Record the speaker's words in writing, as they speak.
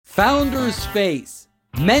Founders Space,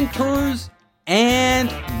 Mentors and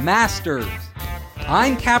Masters.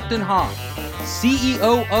 I'm Captain Hawk,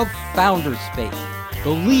 CEO of Founders Space, the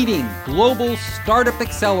leading global startup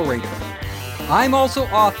accelerator. I'm also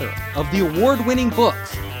author of the award-winning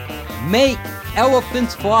books, Make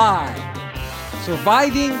Elephants Fly,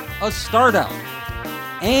 Surviving a Startup,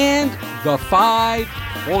 and The Five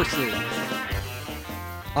Forces.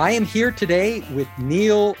 I am here today with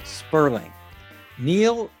Neil Sperling.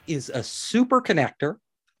 Neil is a super connector,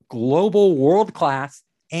 global world-class,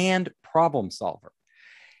 and problem solver.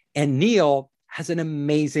 And Neil has an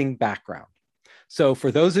amazing background. So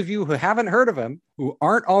for those of you who haven't heard of him, who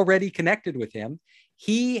aren't already connected with him,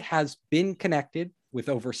 he has been connected with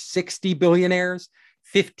over 60 billionaires,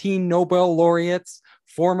 15 Nobel laureates,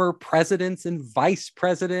 former presidents and vice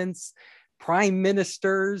presidents, prime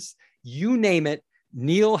ministers, you name it.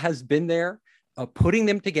 Neil has been there, putting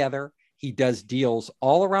them together. He does deals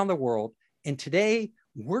all around the world. And today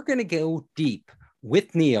we're going to go deep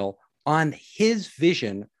with Neil on his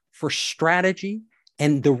vision for strategy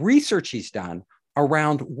and the research he's done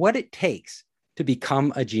around what it takes to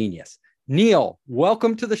become a genius. Neil,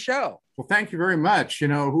 welcome to the show. Well, thank you very much. You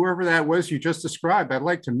know, whoever that was you just described, I'd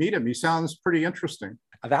like to meet him. He sounds pretty interesting.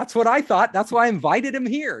 That's what I thought. That's why I invited him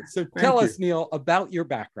here. So tell us, Neil, about your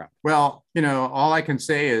background. Well, you know, all I can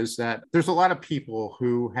say is that there's a lot of people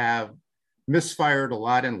who have misfired a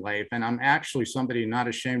lot in life. And I'm actually somebody not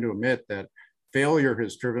ashamed to admit that failure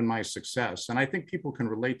has driven my success. And I think people can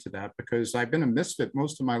relate to that because I've been a misfit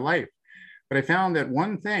most of my life. But I found that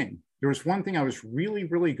there was one thing I was really,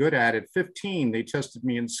 really good at. At 15, they tested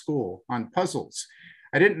me in school on puzzles.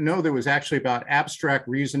 I didn't know there was actually about abstract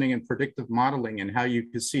reasoning and predictive modeling and how you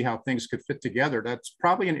could see how things could fit together. That's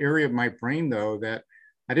probably an area of my brain, though, that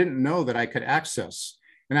I didn't know that I could access.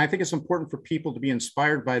 And I think it's important for people to be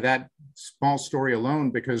inspired by that small story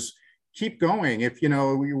alone, because keep going. If, you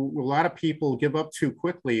know, a lot of people give up too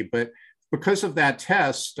quickly, but because of that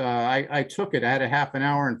test, I took it. I had a half an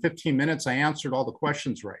hour and 15 minutes. I answered all the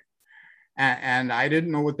questions right. And I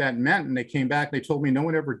didn't know what that meant. And they came back, they told me no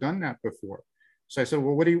one ever done that before. So I said,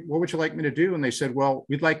 well, what would you like me to do? And they said, well,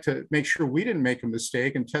 we'd like to make sure we didn't make a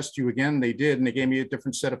mistake and test you again. They did. And they gave me a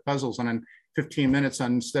different set of puzzles. And in 15 minutes,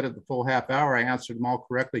 instead of the full half hour, I answered them all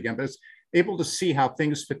correctly again. But it's able to see how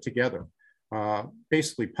things fit together,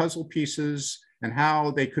 basically puzzle pieces and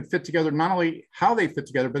how they could fit together, not only how they fit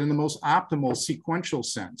together, but in the most optimal sequential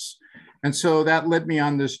sense. And so that led me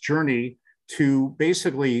on this journey to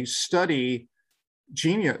basically study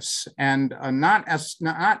genius, and not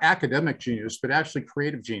academic genius, but actually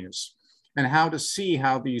creative genius, and how to see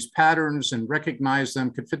how these patterns and recognize them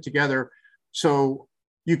could fit together so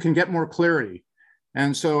you can get more clarity.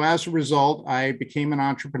 And so as a result, I became an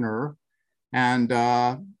entrepreneur, and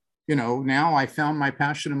you know, now I found my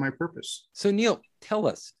passion and my purpose. So Neil, tell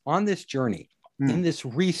us, on this journey, in this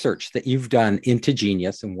research that you've done into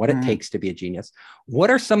genius and what it takes to be a genius, what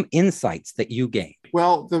are some insights that you gained?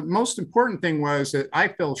 Well, the most important thing was that I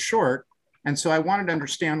fell short. And so I wanted to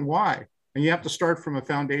understand why. And you have to start from a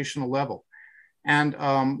foundational level. And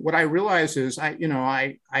what I realized is, I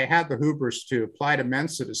had the hubris to apply to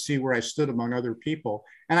Mensa to see where I stood among other people.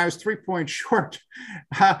 And I was 3 points short,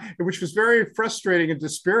 which was very frustrating and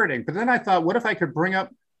dispiriting. But then I thought, what if I could bring up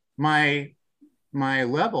my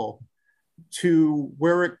level to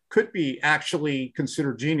where it could be actually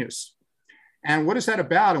considered genius? And what is that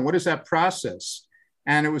about? And what is that process?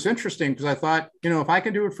 And it was interesting because I thought, you know, if I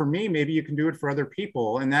can do it for me, maybe you can do it for other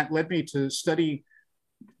people. And that led me to study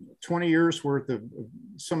 20 years worth of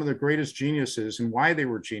some of the greatest geniuses and why they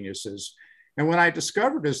were geniuses. And what I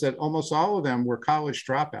discovered is that almost all of them were college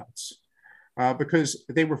dropouts because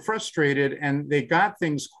they were frustrated and they got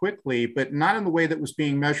things quickly, but not in the way that was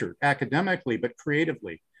being measured academically, but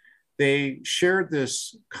creatively. They shared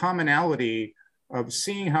this commonality of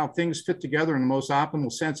seeing how things fit together in the most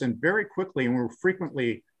optimal sense and very quickly, and were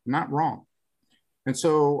frequently not wrong. And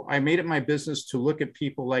so I made it my business to look at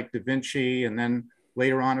people like Da Vinci, and then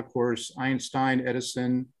later on, of course, Einstein,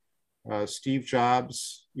 Edison, Steve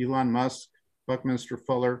Jobs, Elon Musk, Buckminster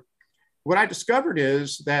Fuller. What I discovered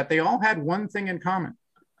is that they all had one thing in common.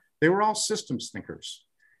 They were all systems thinkers.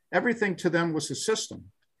 Everything to them was a system.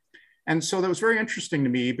 And so that was very interesting to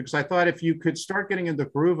me because I thought if you could start getting in the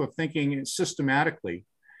groove of thinking systematically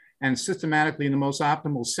and systematically in the most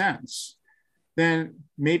optimal sense, then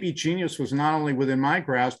maybe genius was not only within my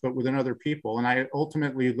grasp, but within other people. And I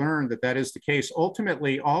ultimately learned that that is the case.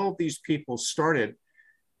 Ultimately, all of these people started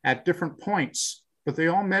at different points, but they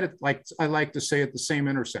all met at, like I like to say, at the same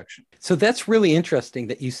intersection. So that's really interesting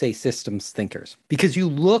that you say systems thinkers, because you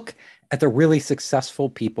look at the really successful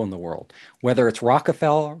people in the world, whether it's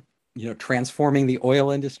Rockefeller, transforming the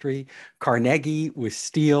oil industry, Carnegie with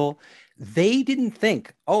steel. They didn't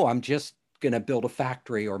think, oh, I'm just going to build a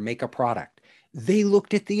factory or make a product. They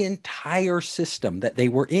looked at the entire system that they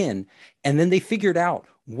were in, and then they figured out,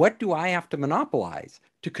 what do I have to monopolize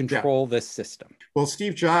to control this system? Well,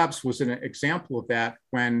 Steve Jobs was an example of that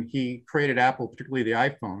when he created Apple, particularly the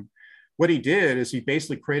iPhone. What he did is he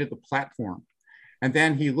basically created the platform. And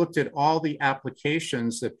then he looked at all the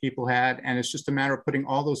applications that people had, and it's just a matter of putting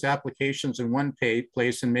all those applications in one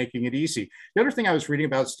place and making it easy. The other thing I was reading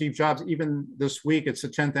about Steve Jobs, even this week, it's the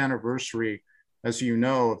 10th anniversary, as you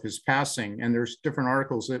know, of his passing. And there's different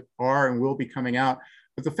articles that are and will be coming out.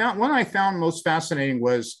 But the one I found most fascinating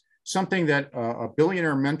was something that a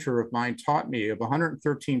billionaire mentor of mine taught me, of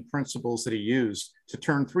 113 principles that he used to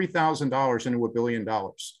turn $3,000 into $1 billion.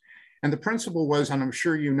 And the principle was, and I'm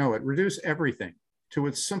sure you know it, reduce everything to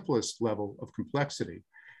its simplest level of complexity.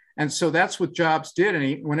 And so that's what Jobs did.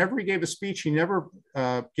 And whenever he gave a speech, he never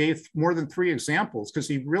gave more than 3 examples, because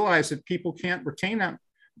he realized that people can't retain that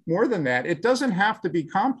more than that. It doesn't have to be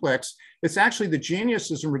complex. It's actually the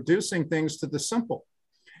genius is in reducing things to the simple.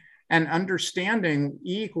 And understanding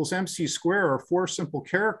E equals MC squared are 4 simple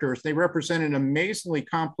characters. They represent an amazingly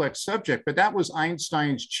complex subject, but that was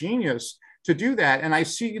Einstein's genius to do that. And I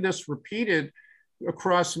see this repeated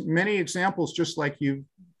across many examples, just like you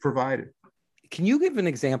provided. Can you give an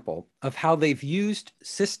example of how they've used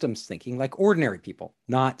systems thinking, like ordinary people,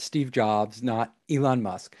 not Steve Jobs, not Elon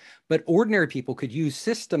Musk, but ordinary people could use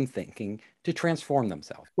system thinking to transform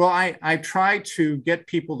themselves? Well, I try to get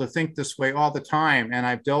people to think this way all the time. And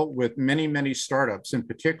I've dealt with many, many startups in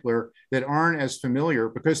particular that aren't as familiar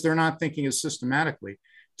because they're not thinking as systematically.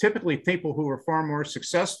 Typically, people who are far more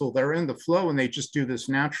successful, they're in the flow and they just do this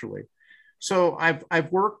naturally. So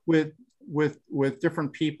I've worked with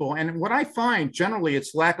different people, and what I find generally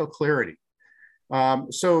it's lack of clarity.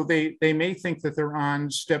 So they may think that they're on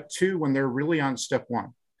step 2 when they're really on step 1,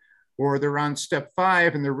 or they're on step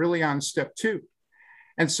 5 and they're really on step 2.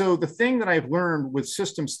 And so the thing that I've learned with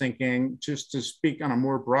systems thinking, just to speak on a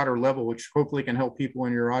more broader level, which hopefully can help people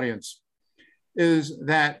in your audience, is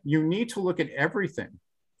that you need to look at everything,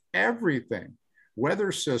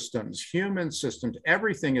 weather systems, human systems,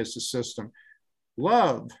 everything is a system.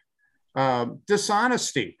 Love,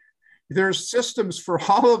 dishonesty. There's systems for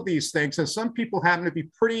all of these things. And some people happen to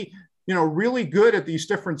be pretty, really good at these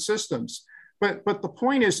different systems. But the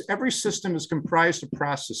point is, every system is comprised of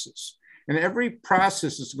processes, and every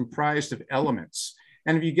process is comprised of elements.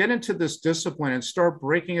 And if you get into this discipline and start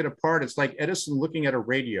breaking it apart, it's like Edison looking at a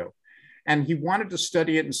radio. And he wanted to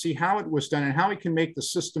study it and see how it was done and how he can make the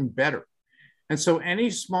system better. And so any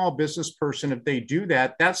small business person, if they do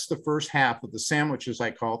that, that's the first half of the sandwich, as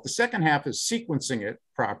I call it. The second half is sequencing it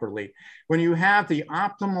properly. When you have the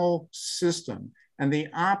optimal system and the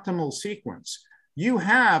optimal sequence, you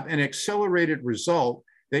have an accelerated result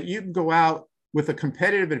that you can go out with a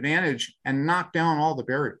competitive advantage and knock down all the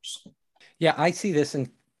barriers. Yeah, I see this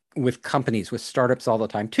with companies, with startups all the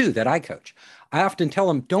time too, that I coach. I often tell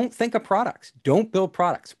them, don't think of products. Don't build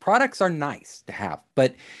products. Products are nice to have.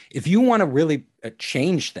 But if you want to really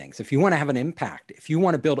change things, if you want to have an impact, if you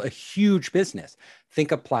want to build a huge business,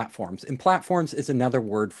 think of platforms. And platforms is another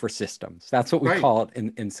word for systems. That's what we call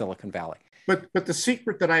it in Silicon Valley. But the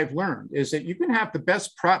secret that I've learned is that you can have the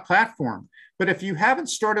best platform, but if you haven't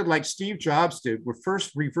started like Steve Jobs did, with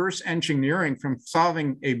first reverse engineering from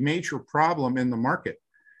solving a major problem in the market,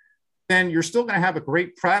 then you're still going to have a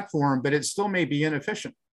great platform, but it still may be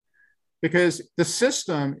inefficient because the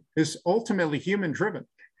system is ultimately human driven.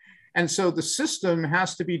 And so the system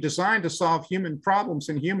has to be designed to solve human problems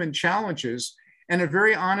and human challenges in a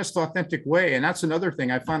very honest, authentic way. And that's another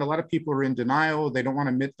thing. I find a lot of people are in denial. They don't want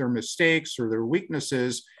to admit their mistakes or their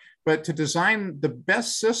weaknesses. But to design the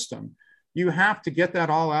best system, you have to get that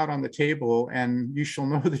all out on the table, and you shall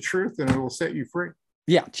know the truth and it will set you free.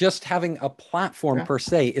 Yeah, just having a platform per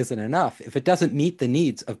se isn't enough if it doesn't meet the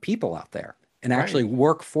needs of people out there and actually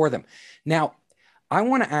work for them. Now, I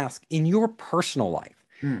want to ask, in your personal life,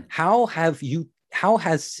 how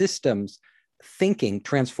has systems thinking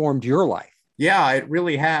transformed your life? Yeah, it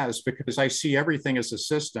really has, because I see everything as a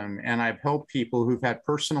system, and I've helped people who've had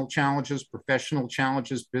personal challenges, professional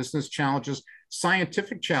challenges, business challenges,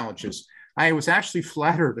 scientific challenges. I was actually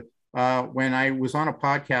flattered when I was on a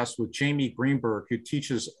podcast with Jamie Greenberg, who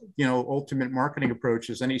teaches, ultimate marketing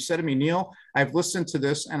approaches. And he said to me, Neil, I've listened to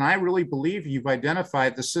this and I really believe you've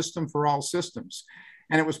identified the system for all systems.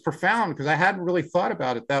 And it was profound because I hadn't really thought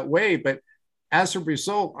about it that way. But as a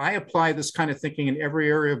result, I apply this kind of thinking in every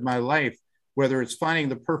area of my life, whether it's finding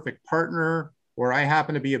the perfect partner, or I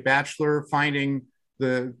happen to be a bachelor finding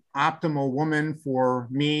the optimal woman for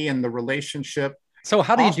me and the relationship. So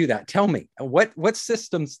how do you do that? Tell me, what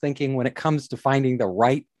systems thinking when it comes to finding the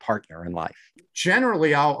right partner in life?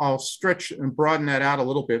 Generally, I'll stretch and broaden that out a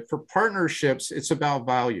little bit. For partnerships, it's about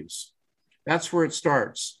values. That's where it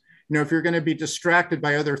starts. You know, if you're going to be distracted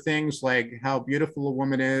by other things like how beautiful a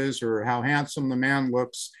woman is or how handsome the man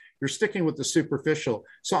looks, you're sticking with the superficial.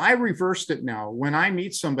 So I reversed it now. When I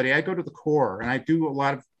meet somebody, I go to the core and I do a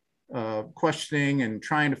lot of questioning and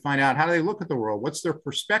trying to find out how do they look at the world? What's their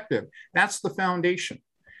perspective? That's the foundation.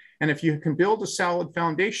 And if you can build a solid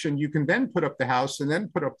foundation, you can then put up the house and then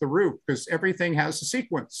put up the roof, because everything has a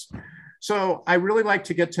sequence. So I really like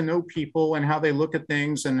to get to know people and how they look at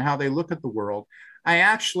things and how they look at the world. I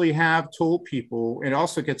actually have told people, it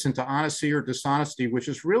also gets into honesty or dishonesty, which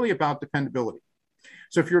is really about dependability.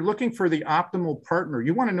 So if you're looking for the optimal partner,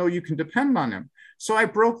 you want to know you can depend on them. So I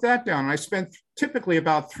broke that down. I spent typically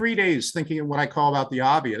about 3 days thinking of what I call about the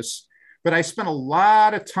obvious, but I spent a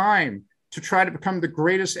lot of time to try to become the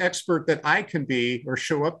greatest expert that I can be or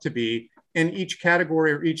show up to be in each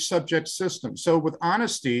category or each subject system. So with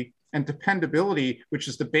honesty and dependability, which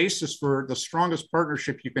is the basis for the strongest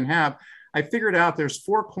partnership you can have, I figured out there's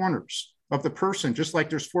 4 corners of the person, just like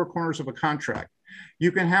there's 4 corners of a contract.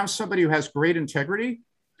 You can have somebody who has great integrity,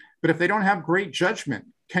 but if they don't have great judgment,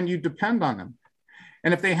 can you depend on them?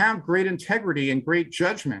 And if they have great integrity and great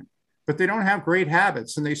judgment, but they don't have great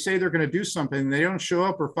habits and they say they're going to do something and they don't show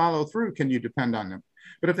up or follow through, can you depend on them?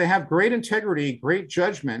 But if they have great integrity, great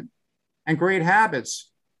judgment, and great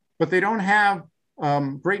habits, but they don't have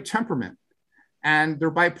great temperament and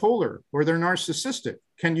they're bipolar or they're narcissistic,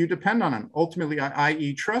 can you depend on them? Ultimately,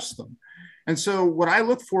 i.e. trust them. And so what I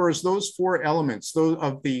look for is those 4 elements, those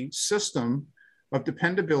of the system of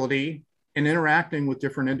dependability in interacting with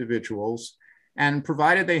different individuals. And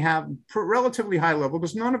provided they have relatively high level,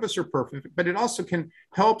 because none of us are perfect, but it also can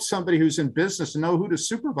help somebody who's in business to know who to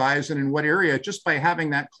supervise and in what area just by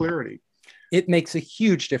having that clarity. It makes a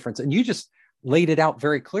huge difference. And you just laid it out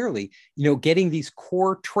very clearly, you know, getting these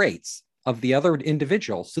core traits of the other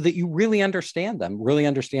individual so that you really understand them, really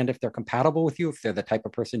understand if they're compatible with you, if they're the type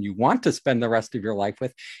of person you want to spend the rest of your life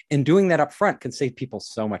with. And doing that up front can save people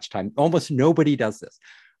so much time. Almost nobody does this.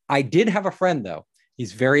 I did have a friend, though.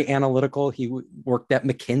 He's very analytical. He worked at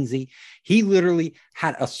McKinsey. He literally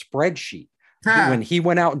had a spreadsheet when he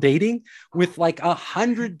went out dating with like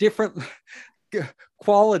 100 different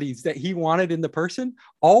qualities that he wanted in the person,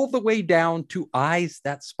 all the way down to eyes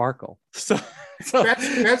that sparkle. So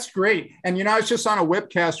that's great. And, you know, I was just on a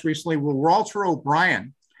webcast recently where Walter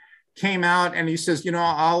O'Brien came out and he says, you know,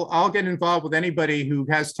 I'll get involved with anybody who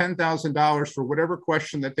has $10,000 for whatever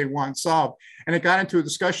question that they want solved. And it got into a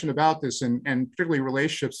discussion about this and particularly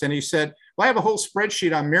relationships. And he said, well, I have a whole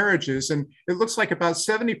spreadsheet on marriages and it looks like about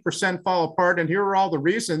 70% fall apart. And here are all the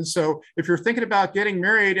reasons. So if you're thinking about getting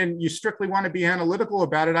married and you strictly want to be analytical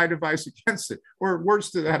about it, I'd advise against it, or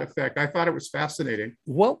words to that effect. I thought it was fascinating.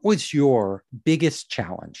 What was your biggest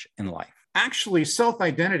challenge in life? Actually,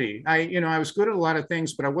 self-identity. I was good at a lot of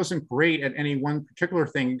things, but I wasn't great at any one particular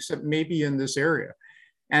thing, except maybe in this area.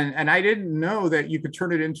 And I didn't know that you could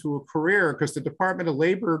turn it into a career because the Department of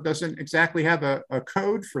Labor doesn't exactly have a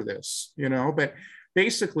code for this, you know, but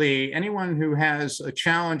basically anyone who has a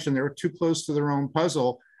challenge and they're too close to their own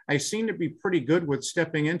puzzle, I seem to be pretty good with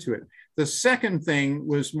stepping into it. The second thing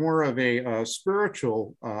was more of a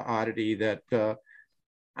spiritual oddity that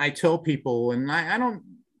I tell people, and I don't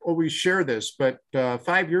always share this, but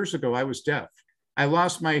 5 years ago, I was deaf. I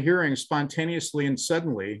lost my hearing spontaneously and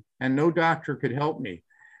suddenly, and no doctor could help me.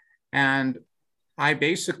 And I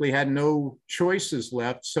basically had no choices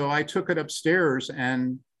left. So I took it upstairs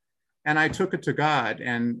and I took it to God.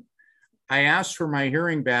 And I asked for my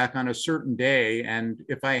hearing back on a certain day. And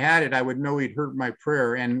if I had it, I would know he'd heard my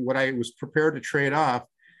prayer. And what I was prepared to trade off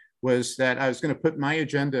was that I was going to put my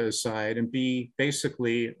agenda aside and be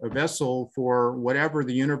basically a vessel for whatever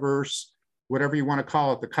the universe, whatever you want to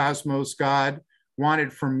call it, the cosmos, God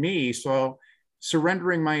wanted from me. So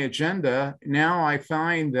surrendering my agenda, now I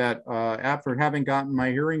find that after having gotten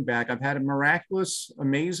my hearing back, I've had a miraculous,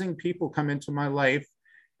 amazing people come into my life.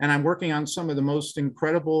 And I'm working on some of the most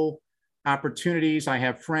incredible opportunities. I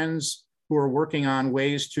have friends who are working on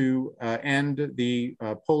ways to end the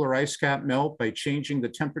polar ice cap melt by changing the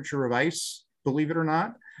temperature of ice, believe it or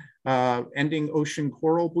not, ending ocean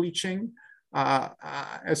coral bleaching,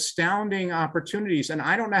 astounding opportunities. And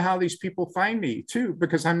I don't know how these people find me too,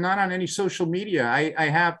 because I'm not on any social media.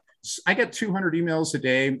 I get 200 emails a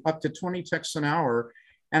day, up to 20 texts an hour.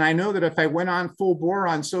 And I know that if I went on full bore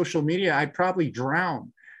on social media, I'd probably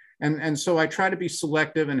drown. And so I try to be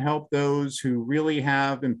selective and help those who really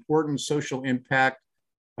have important social impact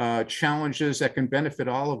challenges that can benefit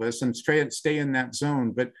all of us and stay in that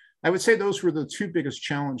zone. But I would say those were the two biggest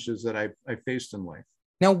challenges that I faced in life.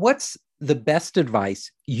 Now, what's the best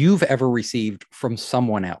advice you've ever received from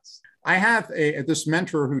someone else? I have this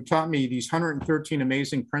mentor who taught me these 113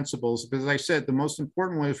 amazing principles, because as I said, the most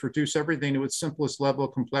important one is reduce everything to its simplest level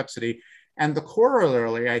of complexity. And the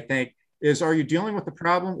corollary, I think, is, are you dealing with the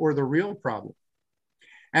problem or the real problem?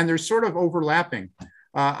 And they're sort of overlapping.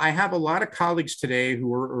 I have a lot of colleagues today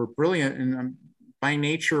who are brilliant and by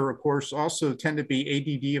nature, of course, also tend to be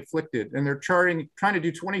ADD afflicted, and they're trying to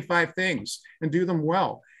do 25 things and do them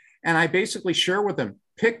well. And I basically share with them,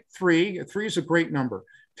 pick three. Three is a great number.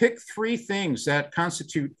 Pick three things that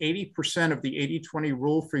constitute 80% of the 80-20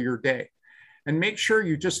 rule for your day, and make sure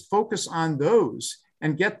you just focus on those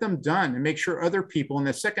and get them done, and make sure other people in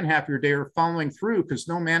the second half of your day are following through, because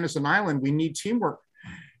no man is an island. We need teamwork.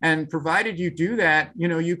 And provided you do that,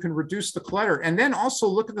 you can reduce the clutter. And then also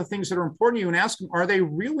look at the things that are important to you and ask them, are they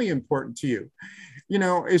really important to you?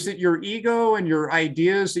 Is it your ego and your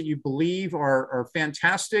ideas that you believe are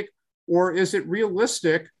fantastic? Or is it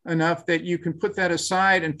realistic enough that you can put that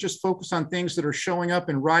aside and just focus on things that are showing up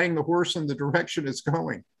and riding the horse in the direction it's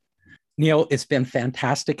going? Neil, it's been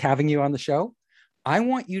fantastic having you on the show. I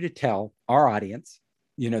want you to tell our audience,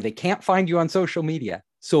 they can't find you on social media.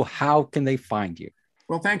 So how can they find you?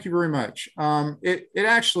 Well, thank you very much. It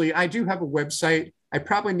actually, I do have a website. I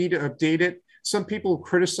probably need to update it. Some people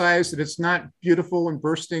criticize that it's not beautiful and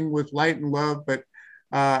bursting with light and love, but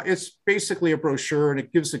it's basically a brochure, and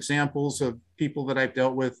it gives examples of people that I've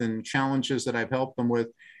dealt with and challenges that I've helped them with.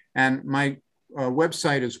 And my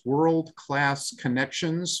website is World Class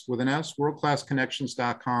Connections with an S,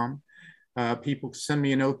 worldclassconnections.com. People send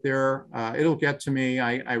me a note there. It'll get to me.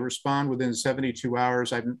 I respond within 72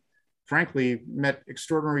 hours. I've frankly met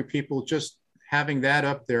extraordinary people just having that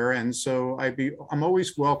up there. And so I'm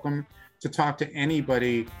always welcome to talk to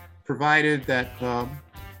anybody, provided that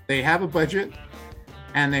they have a budget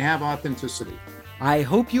and they have authenticity. I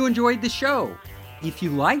hope you enjoyed the show. If you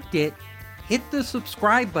liked it, hit the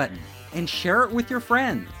subscribe button and share it with your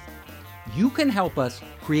friends. You can help us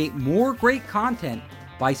create more great content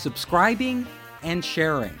by subscribing and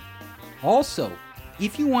sharing. Also,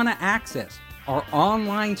 if you want to access our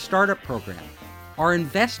online startup program, our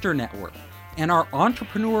investor network, and our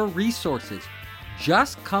entrepreneur resources,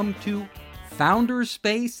 just come to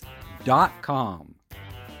founderspace.com.